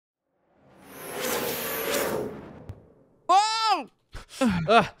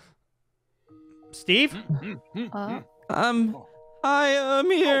Steve? Hi,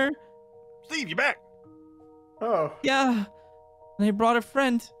 I'm here. Oh, Steve, you back? Oh. Yeah. And I brought a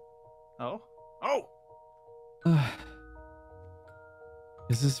friend. Oh. Oh.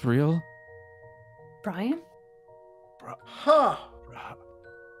 Is this real? Bryan? Huh.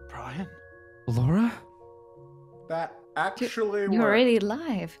 Bryan? Laura? That actually You're worked. already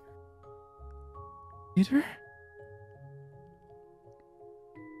live. Peter?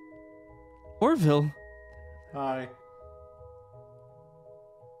 Orville? Hi.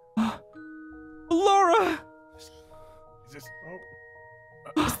 Laura! Is this...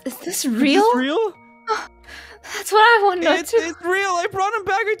 Is this Is real? this real? That's what I want to know It's too. real. I brought him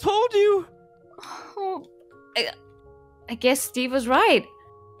back. I told you. Oh, I guess Steve was right.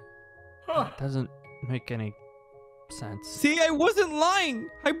 Huh. Doesn't make any sense. See, I wasn't lying.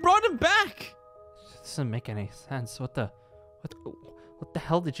 I brought him back. Doesn't make any sense. What the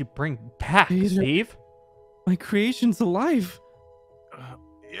hell did you bring back, Peter. Steve? My creation's alive.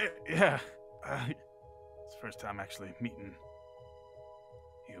 Yeah. It's the first time actually meeting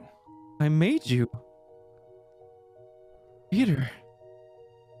you. I made you. Peter.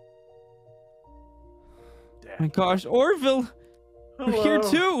 Dad. My gosh, Orville. You're here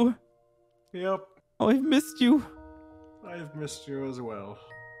Hello. too. Yep. Oh, I've missed you. I've missed you as well.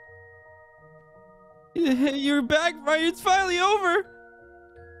 You're back, right? It's finally over.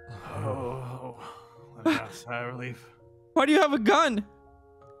 Oh, let me sigh of relief. Why do you have a gun?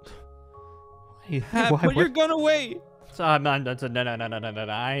 Put your gun away. No.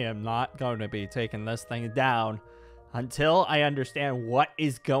 I am not going to be taking this thing down until I understand what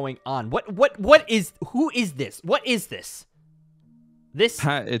is going on. Who is this? What is this?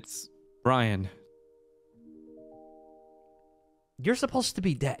 Pat, it's Bryan. You're supposed to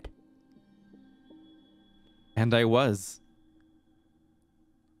be dead. And I was.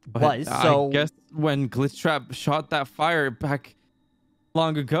 But So I guess when Glitchtrap shot that fire back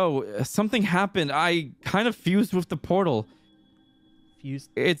long ago, something happened. I kind of fused with the portal. fused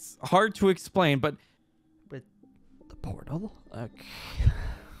It's hard to explain, but with the portal. Okay.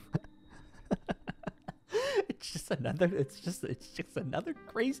 It's just another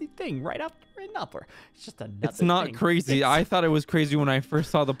crazy thing right after another. It's just another. it's not thing. crazy. I thought it was crazy when I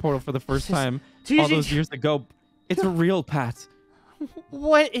first saw the portal for the first time all those years ago. It's a real Pat.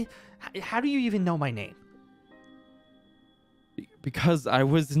 What? How do you even know my name? Because I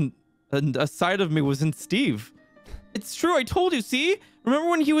wasn't, a side of me was in Steve. It's true. I told you. See? Remember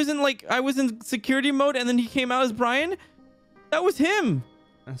when he was in, I was in security mode and then he came out as Bryan? That was him.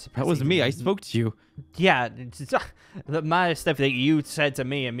 That was me. I spoke to you. Yeah, my stuff that you said to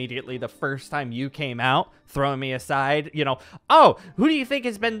me immediately the first time you came out, throwing me aside, oh, who do you think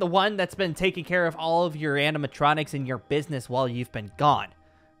has been the one that's been taking care of all of your animatronics and your business while you've been gone?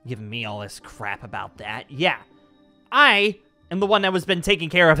 Giving me all this crap about that. Yeah, I am the one that has been taking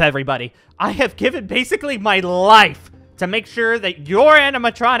care of everybody. I have given basically my life to make sure that your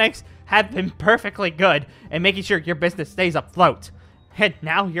animatronics have been perfectly good and making sure your business stays afloat. And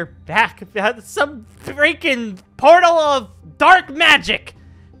now you're back. Some freaking portal of dark magic.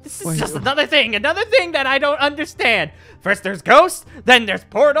 This is just another thing that I don't understand. First there's ghosts, then there's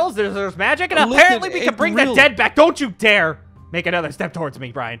portals, there's magic, and apparently we can bring the dead back. Don't you dare make another step towards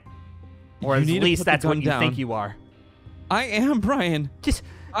me, Bryan. Or at least that's what you think you are. I am Bryan.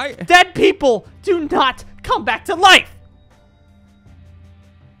 Dead people do not come back to life.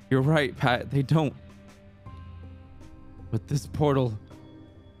 You're right, Pat. They don't. But this portal,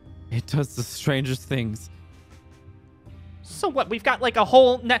 it does the strangest things. So what? We've got a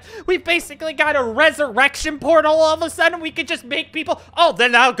whole we've basically got a resurrection portal. All of a sudden, we could just make people. Oh,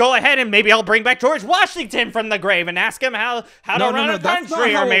 then I'll go ahead and maybe I'll bring back George Washington from the grave and ask him how to run a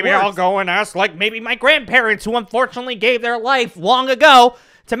country, or maybe I'll go and ask maybe my grandparents who unfortunately gave their life long ago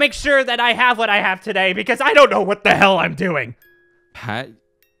to make sure that I have what I have today, because I don't know what the hell I'm doing. Pat,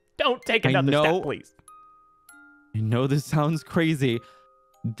 don't take another step, please. I know this sounds crazy.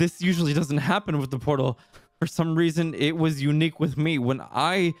 This usually doesn't happen with the portal. For some reason, it was unique with me.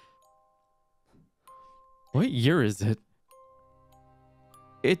 What year is it?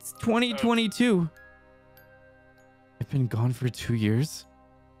 It's 2022. I've been gone for 2 years.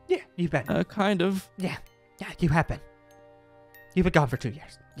 Yeah, you've been. Kind of. Yeah, you have been. You've been gone for 2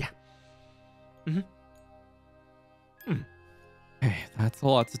 years. Yeah. Hey, that's a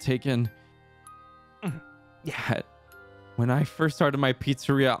lot to take in. Yeah. When I first started my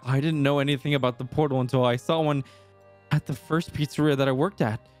pizzeria, I didn't know anything about the portal until I saw one at the first pizzeria that I worked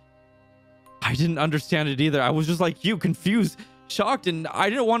at. I didn't understand it either. I was just like you, confused, shocked, and I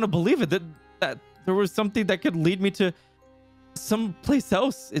didn't want to believe it that there was something that could lead me to someplace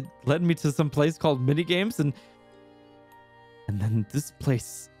else. It led me to some place called Minigames, and then this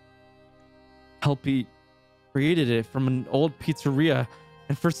place. Helpy created it from an old pizzeria,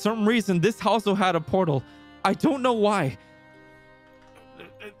 and for some reason this also had a portal. I don't know why.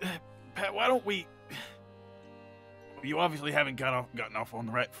 Pat, why don't we... You obviously haven't gotten off on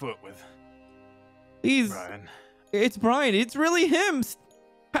the right foot with Please. Bryan. It's Bryan. It's really him.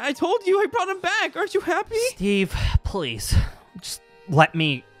 I told you I brought him back. Aren't you happy? Steve, please, just let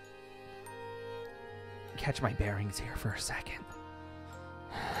me catch my bearings here for a second.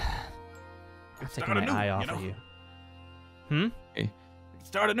 I'm taking my eye off of you.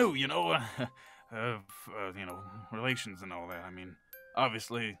 Start anew, you know, relations and all that. I mean,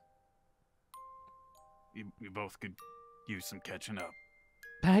 obviously, you both could use some catching up.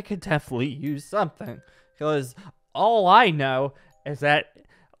 I could definitely use something, because all I know is that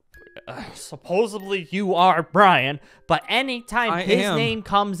supposedly you are Bryan, but anytime his name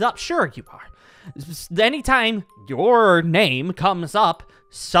comes up, sure you are. Anytime your name comes up,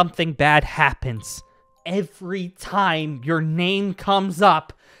 something bad happens. Every time your name comes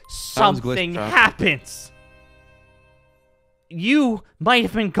up, something happens. You might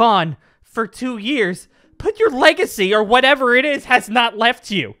have been gone for 2 years, but your legacy or whatever it is has not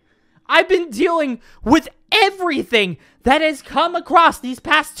left you. I've been dealing with everything that has come across these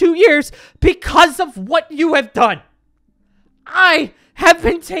past 2 years because of what you have done. I have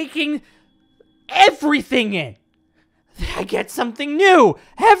been taking everything in. I get something new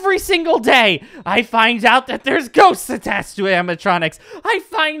every single day. I find out that there's ghosts attached to animatronics. I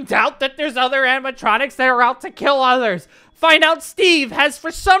find out that there's other animatronics that are out to kill others. Find out Steve has,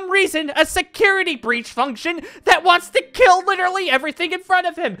 for some reason, a security breach function that wants to kill literally everything in front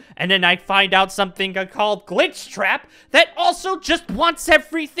of him. And then I find out something called Glitch Trap that also just wants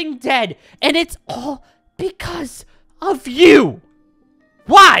everything dead. And it's all because of you.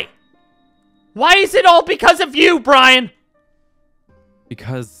 Why? Why is it all because of you, Bryan?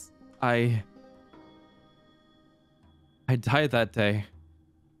 Because I died that day.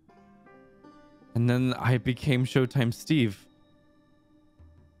 And then I became Showtime Steve.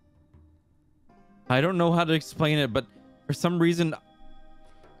 I don't know how to explain it, but for some reason,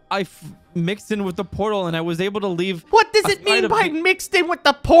 I mixed in with the portal and I was able to leave. What does it mean by mixed in with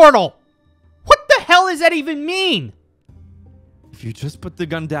the portal? What the hell does that even mean? If you just put the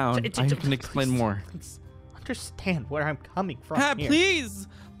gun down, I can explain more. Please understand where I'm coming from. Pat, here. please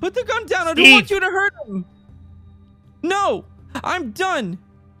put the gun down. Steve. I don't want you to hurt him. No, I'm done.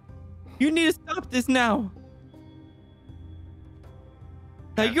 You need to stop this now.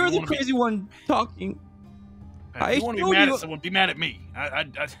 Now you're the crazy one talking. If you want to be mad at someone, be mad at me.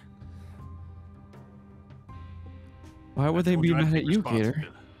 Why would they be mad at you, Gator?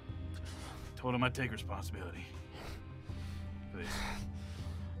 Told him I'd take responsibility. Please.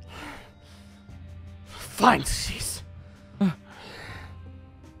 Fine, jeez. Do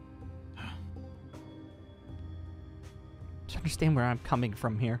you understand where I'm coming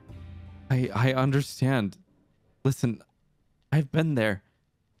from here? I understand. Listen, I've been there.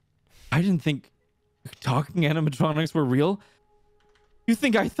 I didn't think talking animatronics were real. You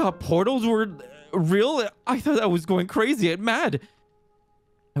think I thought portals were real? I thought I was going crazy and mad.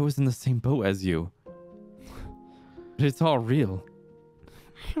 I was in the same boat as you. But it's all real.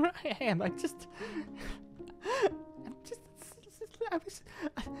 Here I am. I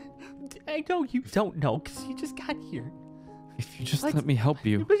know you don't know because you just got here. If you just let me help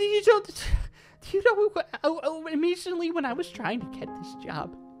you. But you don't. You know, immediately when I was trying to get this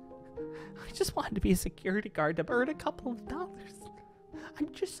job, I just wanted to be a security guard to earn a couple of dollars.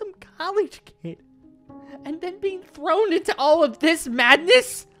 I'm just some college kid. And then being thrown into all of this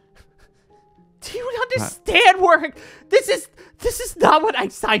madness? Do you understand where this is not what I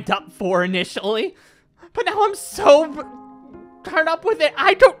signed up for initially? But now I'm so turned up with it.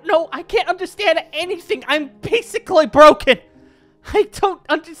 I don't know. I can't understand anything. I'm basically broken. I don't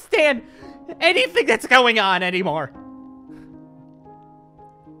understand anything that's going on anymore.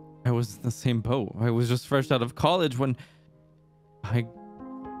 I was in the same boat. I was just fresh out of college when I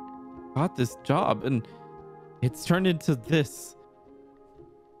got this job, and it's turned into this.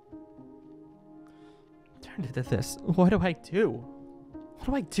 Turned into this? What do I do? What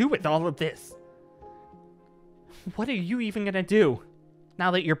do I do with all of this? What are you even gonna do now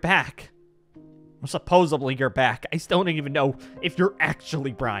that you're back? Well, supposedly you're back. I still don't even know if you're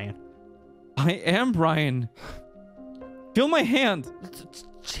actually Bryan. I am Bryan. Feel my hand.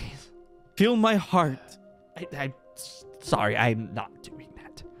 Jeez. Feel my heart. I'm sorry, I'm not doing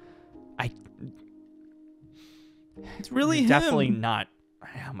that. It's really him. Definitely not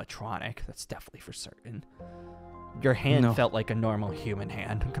animatronic. That's definitely for certain. Your hand No. felt like a normal human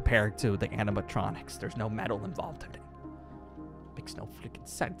hand compared to the animatronics. There's no metal involved in it. Makes no freaking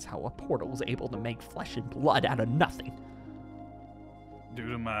sense how a portal was able to make flesh and blood out of nothing. Due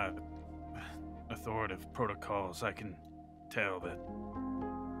to my authoritative protocols, I can tell that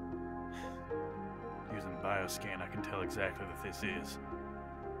using bioscan, I can tell exactly that this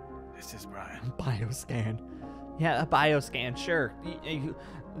is Bryan. Bioscan. Yeah, a bioscan, sure.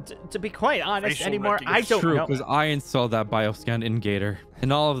 To be quite honest, Facial anymore, I recognition. don't True, know. because I installed that bioscan in Gator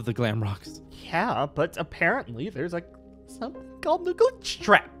in all of the glam rocks. Yeah, but apparently there's something called the glitch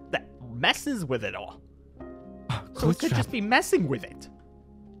trap that messes with it all. So it Glitch could trap. just be messing with it.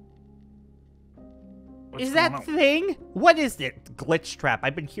 What's Is going that on? thing? What is it? Glitch trap.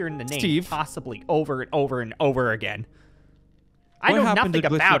 I've been hearing the name Steve? possibly over and over and over again. I What know happened nothing to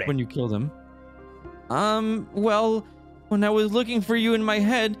Glitch about Trap it. when you killed him? Well, when I was looking for you in my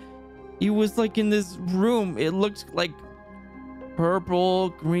head, he was like in this room. It looked like purple,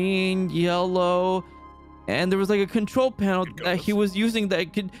 green, yellow, and there was like a control panel Good that he goodness. was using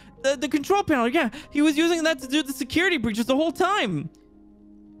that could the control panel. Yeah, he was using that to do the security breaches the whole time.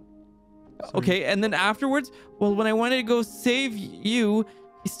 Okay, and then afterwards, well, when I wanted to go save you,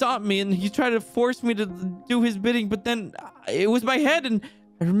 he stopped me and he tried to force me to do his bidding, but then it was my head, and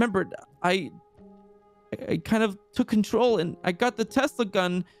I remembered I kind of took control and I got the Tesla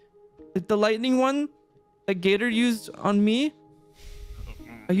gun, the lightning one that Gator used on me.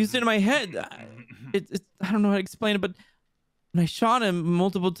 I used it in my head. I don't know how to explain it, but when I shot him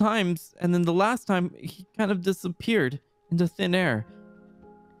multiple times, and then the last time he kind of disappeared into thin air.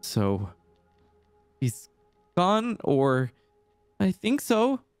 So he's gone, or I think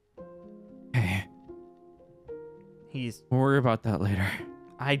so. Okay, He's. we'll worry about that later.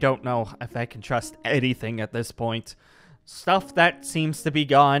 I don't know if I can trust anything at this point. Stuff that seems to be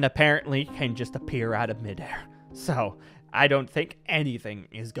gone apparently can just appear out of midair. So I don't think anything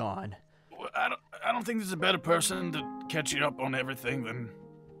is gone. Well, I don't think there's a better person to catch you up on everything than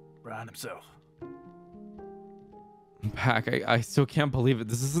Bryan himself. Pack, I still can't believe it.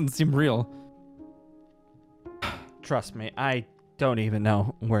 This doesn't seem real. Trust me, I don't even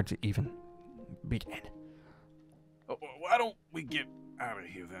know where to even begin. Why don't we get out of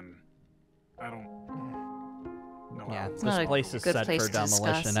here then? I don't know. Yeah, how- this not a place is good set place for to discuss.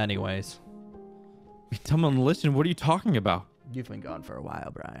 demolition anyways. Demolition? What are you talking about? You've been gone for a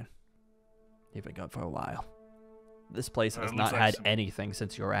while, Bryan. You've been gone for a while. This place has It not looks like had some- anything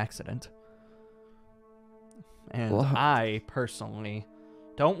since your accident. And Well, I, personally,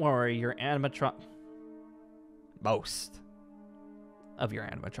 don't worry, your most of your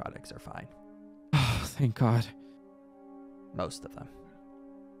animatronics are fine. Oh, thank God. Most of them.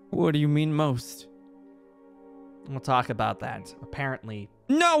 What do you mean most? We'll talk about that. Apparently,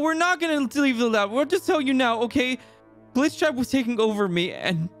 No, we're not gonna leave it out. We'll just tell you now, okay? Glitch Trap was taking over me,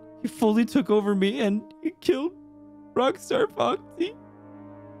 and he fully took over me, and he killed Rockstar Foxy.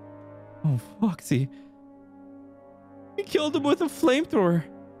 Oh, Foxy. He killed him with a flamethrower.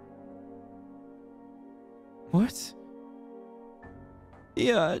 What?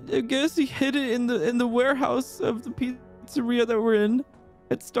 Yeah, I guess he hid it in the warehouse of the pizzeria that we're in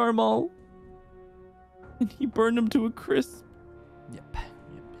at Star Mall. And he burned him to a crisp. yep.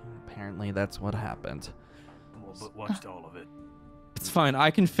 Apparently that's what happened. Well, but watched all of it. It's fine,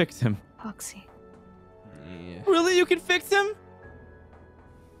 I can fix him. Foxy. Yeah. Really? You can fix him?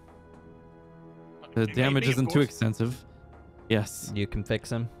 The It may damage be, of isn't too course. extensive. Yes. You can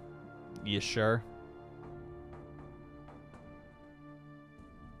fix him? You sure?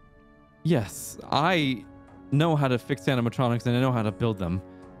 Yes. I know how to fix animatronics and I know how to build them.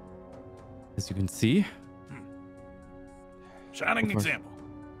 As you can see. Shining Of course. example.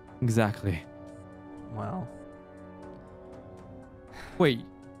 Exactly. Well, Wait.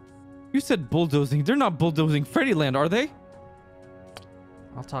 You said bulldozing. They're not bulldozing Freddyland, are they?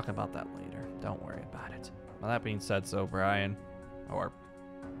 I'll talk about that later. Don't worry about it. Well, that being said, so Bryan, or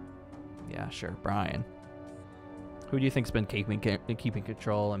yeah, sure, Bryan. Who do you think's been keeping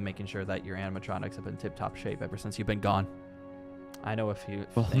control and making sure that your animatronics have been tip-top shape ever since you've been gone? I know a few.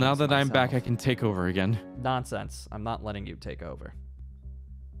 Well, things now that I'm back, I myself. can take over again. Nonsense. I'm not letting you take over.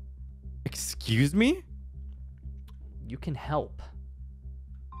 Excuse me? You can help,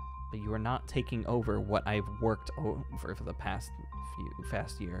 but you are not taking over what I've worked over for the past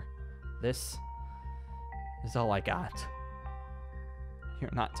year. This is all I got. You're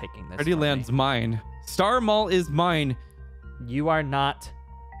not taking this. from me. Freddyland's mine. Star Mall is mine. You are not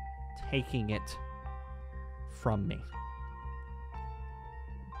taking it from me.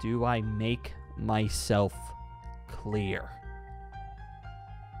 Do I make myself clear?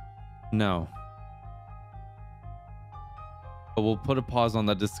 No. But we'll put a pause on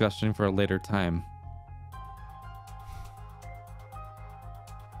that discussion for a later time.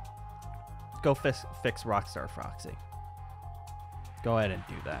 Go fix Rockstar Foxy. Go ahead and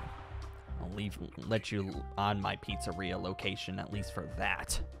do that. I'll let you on my pizzeria location, at least for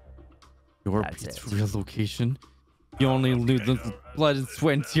that. Your That's pizzeria location? You only knew the blood and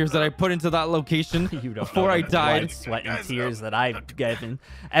sweat and tears that I put into that location You don't before know I the died. blood, sweat, and tears that I've given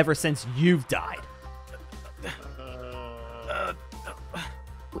ever since you've died.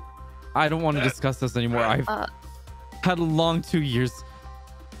 I don't want to discuss this anymore. I've had a long 2 years.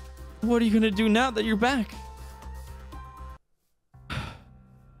 What are you going to do now that you're back?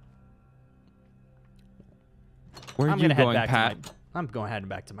 Where are you going, Pat? I'm going heading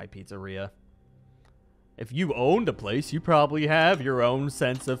back to my pizzeria. If you owned a place, you probably have your own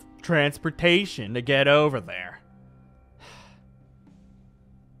sense of transportation to get over there.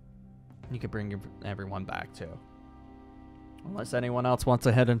 You could bring everyone back too. Unless anyone else wants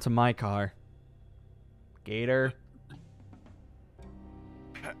to head into my car. Gator.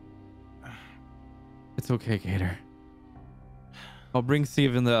 It's okay, Gator. I'll bring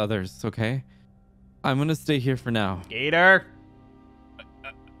Steve and the others, okay? I'm gonna stay here for now. Gator.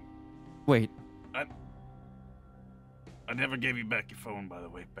 Wait. I never gave you back your phone, by the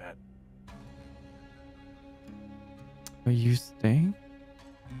way, Pat. Are you staying?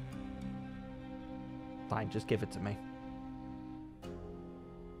 Fine, just give it to me.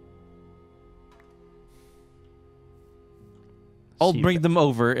 I'll See you bring them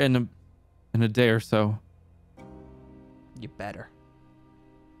over in a day or so. You better.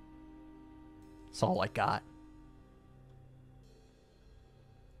 That's all I got.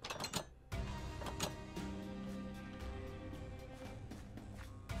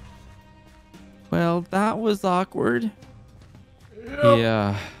 Well, that was awkward. Yep.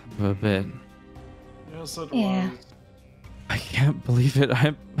 Yeah, a bit. Yes, it Yeah. was. I can't believe it.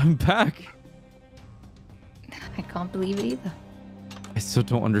 I'm back. I can't believe it either. I still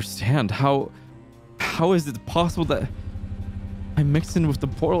don't understand. How is it possible that I mixed in with the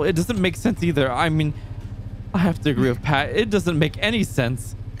portal? It doesn't make sense either. I mean, I have to agree with Pat. It doesn't make any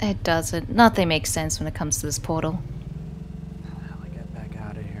sense. It doesn't. Nothing makes sense when it comes to this portal. How do I get back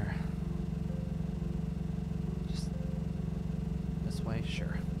out of here? Just this way?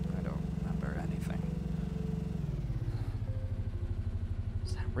 Sure. I don't remember anything.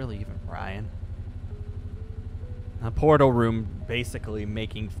 Is that really even Bryan? A portal room basically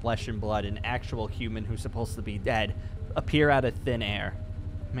making flesh and blood, an actual human who's supposed to be dead, appear out of thin air.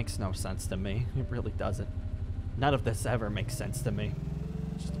 Makes no sense to me. It really doesn't. None of this ever makes sense to me.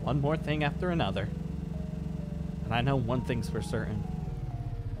 Just one more thing after another. And I know one thing's for certain.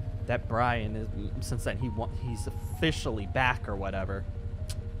 That Bryan is, since that he's officially back or whatever.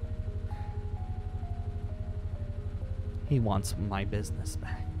 He wants my business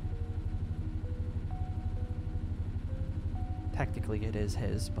back. Technically it is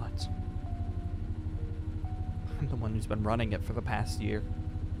his, but I'm the one who's been running it for the past year.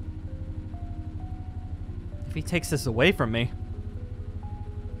 If he takes this away from me,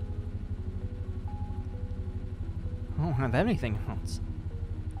 I don't have anything else.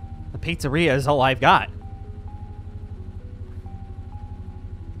 The pizzeria is all I've got.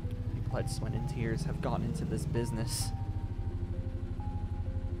 My blood, sweat, and tears have gone into this business.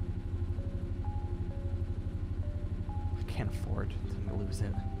 I can't afford to lose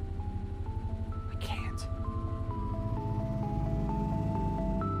it.